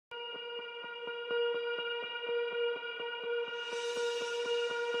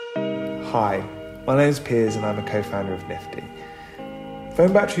Hi, my name is Piers and I'm a co-founder of Nifty.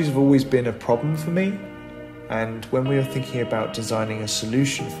 Phone batteries have always been a problem for me, and when we were thinking about designing a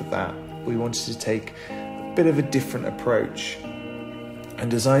solution for that, we wanted to take a bit of a different approach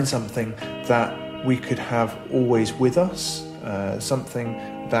and design something that we could have always with us, something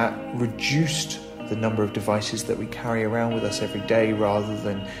that reduced the number of devices that we carry around with us every day rather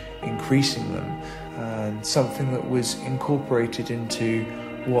than increasing them, and something that was incorporated into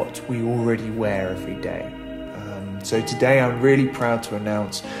what we already wear every day. So today I'm really proud to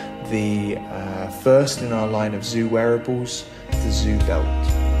announce the first in our line of Zoo wearables, the Zoo Belt.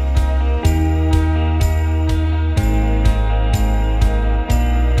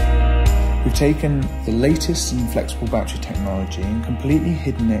 We've taken the latest in flexible battery technology and completely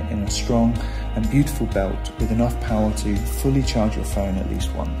hidden it in a strong and beautiful belt with enough power to fully charge your phone at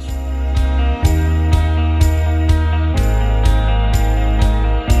least once.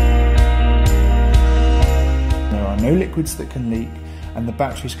 There are no liquids that can leak, and the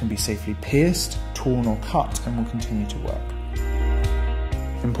batteries can be safely pierced, torn or cut and will continue to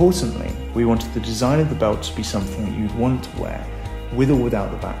work. Importantly, we wanted the design of the belt to be something that you'd want to wear, with or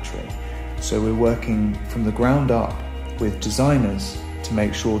without the battery. So we're working from the ground up with designers to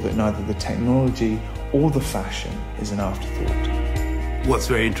make sure that neither the technology or the fashion is an afterthought. What's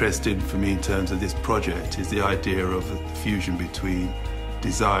very interesting for me in terms of this project is the idea of a fusion between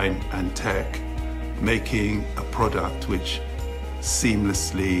design and tech, making a product which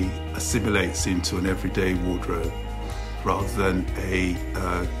seamlessly assimilates into an everyday wardrobe rather than a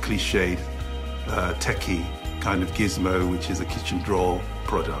cliched techie kind of gizmo which is a kitchen drawer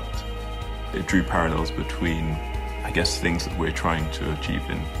product. It drew parallels between, I guess, things that we're trying to achieve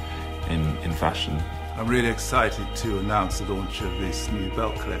in fashion. I'm really excited to announce the launch of this new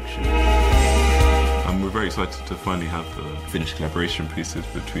belt collection. We're very excited to finally have the finished collaboration pieces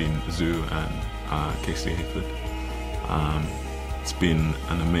between Zoo and Casey Hayford. It's been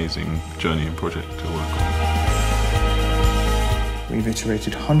an amazing journey and project to work on. We've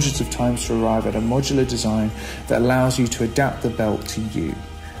iterated hundreds of times to arrive at a modular design that allows you to adapt the belt to you.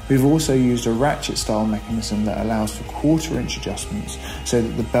 We've also used a ratchet-style mechanism that allows for quarter-inch adjustments so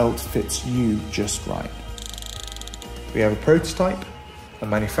that the belt fits you just right. We have a prototype, a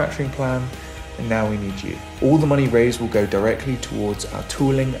manufacturing plan, and now we need you. All the money raised will go directly towards our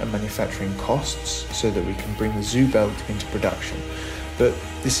tooling and manufacturing costs so that we can bring the Zoo belt into production. But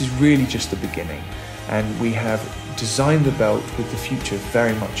this is really just the beginning, and we have designed the belt with the future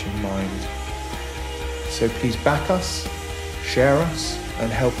very much in mind. So please back us, share us, and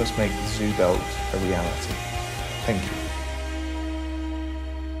help us make the Zoo belt a reality. Thank you.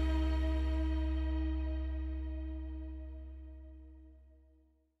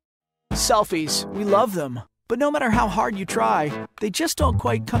 Selfies, we love them. But no matter how hard you try, they just don't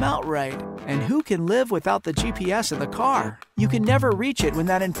quite come out right. And who can live without the GPS in the car? You can never reach it when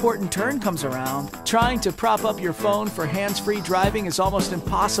that important turn comes around. Trying to prop up your phone for hands-free driving is almost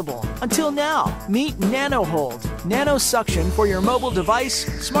impossible. Until now, meet NanoHold. Nano suction for your mobile device,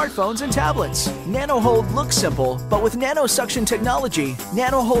 smartphones, and tablets. NanoHold looks simple, but with nano suction technology,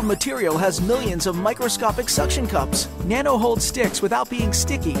 NanoHold material has millions of microscopic suction cups. NanoHold sticks without being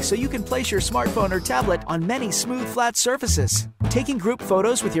sticky, so you can place your smartphone or tablet on many smooth, flat surfaces. Taking group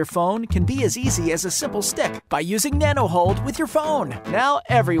photos with your phone can be as easy as a simple stick by using NanoHold with your phone. Now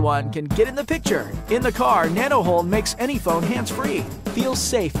everyone can get in the picture. In the car, NanoHold makes any phone hands-free. Feels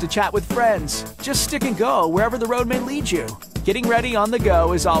safe to chat with friends. Just stick and go wherever the road may lead you. Getting ready on the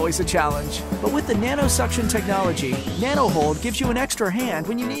go is always a challenge. But with the nano suction technology, NanoHold gives you an extra hand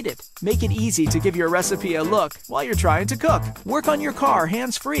when you need it. Make it easy to give your recipe a look while you're trying to cook. Work on your car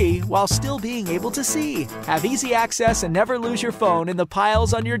hands-free while still being able to see. Have easy access and never lose your phone in the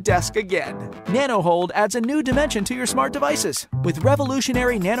piles on your desk again. NanoHold adds a new dimension to your smart devices. With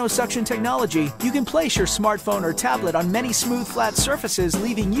revolutionary nano suction technology, you can place your smartphone or tablet on many smooth, flat surfaces,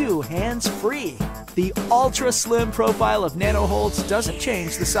 leaving you hands-free. The ultra-slim profile of NanoHolds doesn't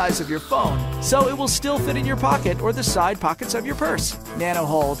change the size of your phone, so it will still fit in your pocket or the side pockets of your purse.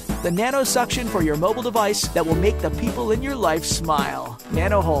 NanoHold, the nano suction for your mobile device that will make the people in your life smile.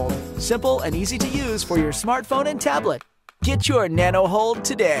 NanoHold, simple and easy to use for your smartphone and tablet. Get your NanoHold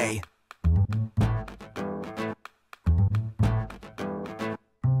today.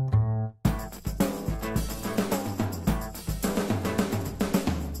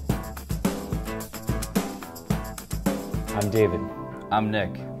 I'm David. I'm Nick.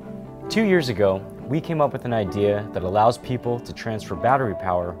 2 years ago, we came up with an idea that allows people to transfer battery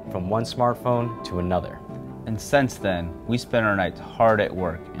power from one smartphone to another. And since then, we spent our nights hard at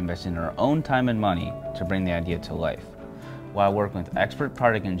work, investing our own time and money to bring the idea to life, while working with expert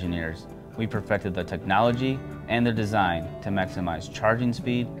product engineers we perfected the technology and the design to maximize charging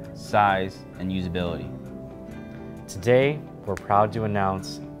speed, size, and usability. Today, we're proud to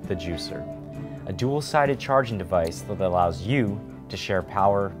announce the Juicer, a dual-sided charging device that allows you to share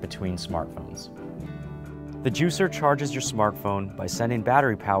power between smartphones. The Juicer charges your smartphone by sending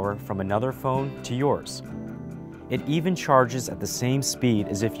battery power from another phone to yours. It even charges at the same speed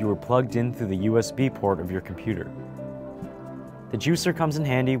as if you were plugged in through the USB port of your computer. The Juicer comes in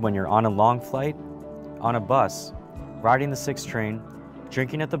handy when you're on a long flight, on a bus, riding the 6 train,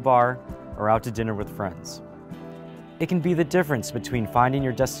 drinking at the bar, or out to dinner with friends. It can be the difference between finding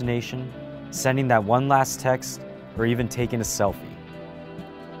your destination, sending that one last text, or even taking a selfie.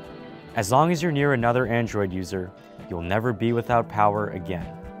 As long as you're near another Android user, you'll never be without power again.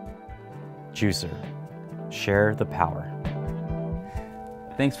 Juicer. Share the power.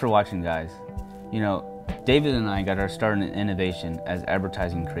 Thanks for watching, guys. You know, David and I got our start in innovation as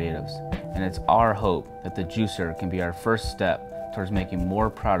advertising creatives, and it's our hope that the Juicer can be our first step towards making more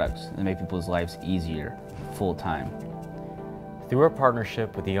products that make people's lives easier, full time. Through our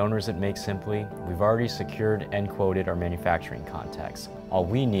partnership with the owners at Make Simply, we've already secured and quoted our manufacturing contacts. All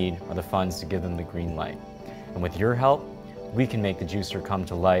we need are the funds to give them the green light. And with your help, we can make the Juicer come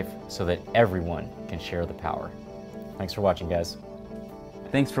to life so that everyone can share the power. Thanks for watching, guys.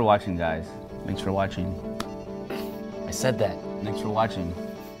 Thanks for watching, guys. Thanks for watching. I said that. Thanks for watching.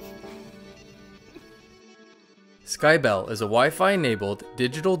 Skybell is a Wi-Fi enabled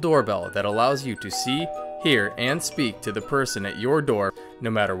digital doorbell that allows you to see, hear, and speak to the person at your door, no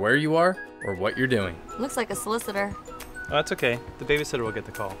matter where you are or what you're doing. Looks like a solicitor. Oh, that's okay. The babysitter will get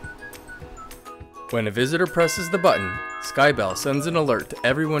the call. When a visitor presses the button, Skybell sends an alert to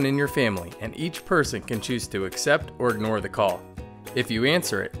everyone in your family, and each person can choose to accept or ignore the call. If you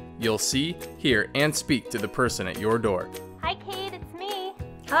answer it, you'll see, hear, and speak to the person at your door. Hi, Kate, it's me.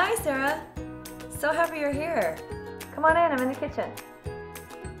 Hi, Sarah. So happy you're here. Come on in, I'm in the kitchen.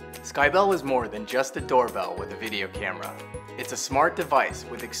 Skybell is more than just a doorbell with a video camera. It's a smart device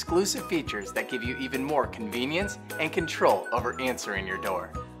with exclusive features that give you even more convenience and control over answering your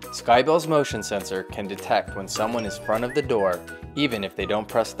door. Skybell's motion sensor can detect when someone is front of the door, even if they don't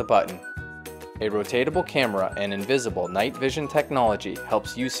press the button. A rotatable camera and invisible night vision technology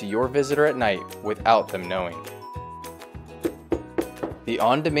helps you see your visitor at night without them knowing. The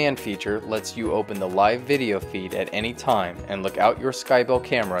on-demand feature lets you open the live video feed at any time and look out your Skybell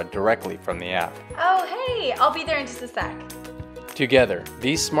camera directly from the app. Oh, hey, I'll be there in just a sec. Together,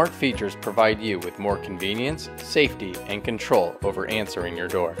 these smart features provide you with more convenience, safety, and control over answering your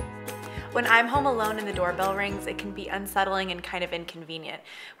door. When I'm home alone and the doorbell rings, it can be unsettling and kind of inconvenient.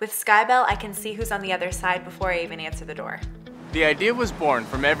 With Skybell, I can see who's on the other side before I even answer the door. The idea was born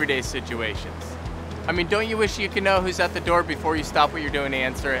from everyday situations. I mean, don't you wish you could know who's at the door before you stop what you're doing to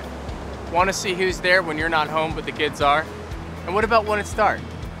answer it? Want to see who's there when you're not home but the kids are? And what about when it's dark?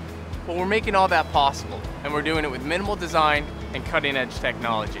 Well, we're making all that possible, and we're doing it with minimal design and cutting-edge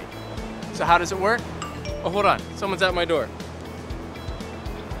technology. So how does it work? Oh, hold on, someone's at my door.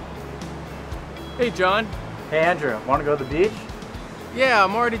 Hey, John. Hey, Andrew, want to go to the beach? Yeah,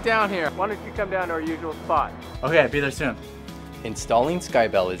 I'm already down here. Why don't you come down to our usual spot? Okay, I'll be there soon. Installing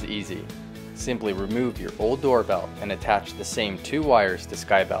Skybell is easy. Simply remove your old doorbell and attach the same 2 wires to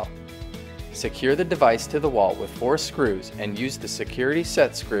Skybell. Secure the device to the wall with 4 screws and use the security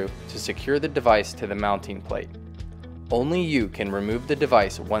set screw to secure the device to the mounting plate. Only you can remove the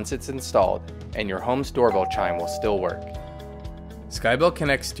device once it's installed, and your home's doorbell chime will still work. Skybell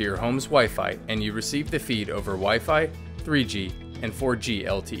connects to your home's Wi-Fi and you receive the feed over Wi-Fi, 3G, and 4G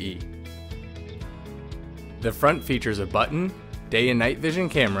LTE. The front features a button, day and night vision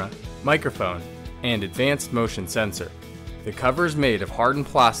camera, microphone, and advanced motion sensor. The cover is made of hardened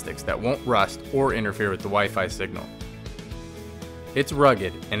plastics that won't rust or interfere with the Wi-Fi signal. It's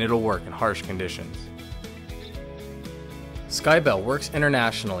rugged and it'll work in harsh conditions. Skybell works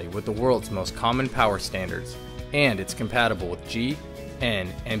internationally with the world's most common power standards, and it's compatible with G, N,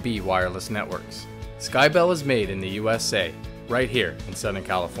 and B wireless networks. Skybell is made in the USA, right here in Southern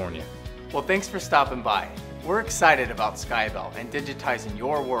California. Well, thanks for stopping by. We're excited about Skybell and digitizing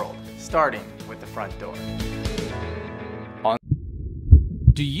your world, starting with the front door.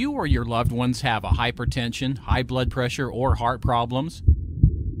 Do you or your loved ones have a hypertension, high blood pressure, or heart problems?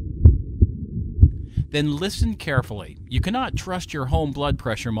 Then listen carefully. You cannot trust your home blood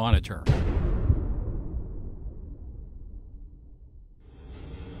pressure monitor.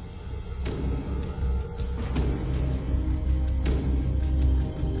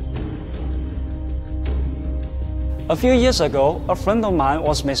 A few years ago, a friend of mine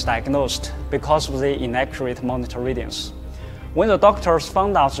was misdiagnosed because of the inaccurate monitor readings. When the doctors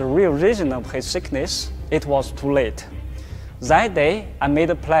found out the real reason of his sickness, it was too late. That day, I made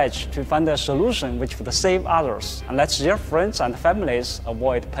a pledge to find a solution which would save others and let their friends and families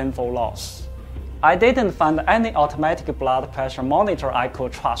avoid painful loss. I didn't find any automatic blood pressure monitor I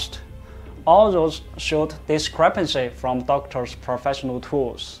could trust. All those showed discrepancy from doctors' professional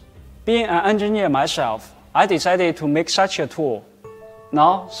tools. Being an engineer myself, I decided to make such a tool.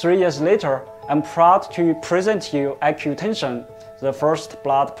 Now, 3 years later, I'm proud to present you Accutension, the first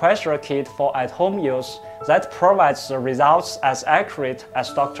blood pressure kit for at-home use that provides the results as accurate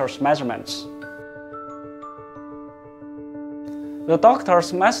as doctors' measurements. The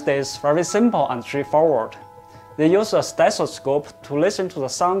doctor's method is very simple and straightforward. They use a stethoscope to listen to the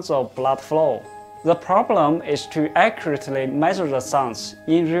sounds of blood flow. The problem is to accurately measure the sounds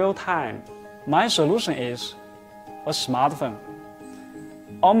in real time. My solution is a smartphone.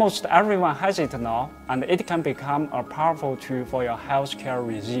 Almost everyone has it now, and it can become a powerful tool for your healthcare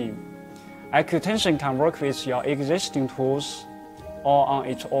regime. Accutension can work with your existing tools or on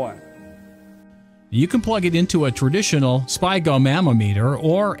its own. You can plug it into a traditional Spigo mammometer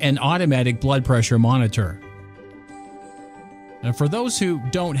or an automatic blood pressure monitor. And for those who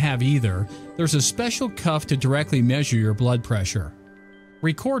don't have either, there's a special cuff to directly measure your blood pressure.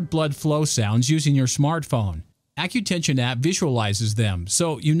 Record blood flow sounds using your smartphone. Accutension app visualizes them,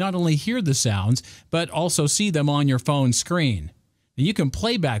 so you not only hear the sounds, but also see them on your phone screen. You can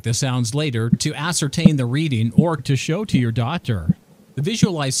play back the sounds later to ascertain the reading or to show to your doctor. The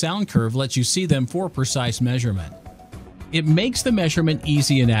visualized sound curve lets you see them for precise measurement. It makes the measurement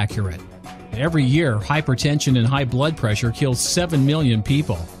easy and accurate. Every year, hypertension and high blood pressure kills 7 million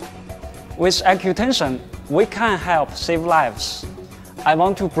people. With Accutension, we can help save lives. I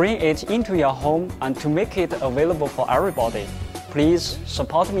want to bring it into your home and to make it available for everybody. Please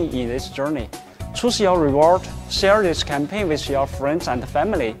support me in this journey. Choose your reward, share this campaign with your friends and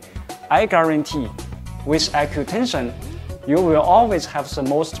family. I guarantee, with Accutension, you will always have the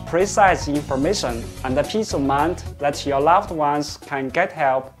most precise information and the peace of mind that your loved ones can get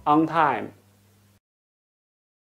help on time.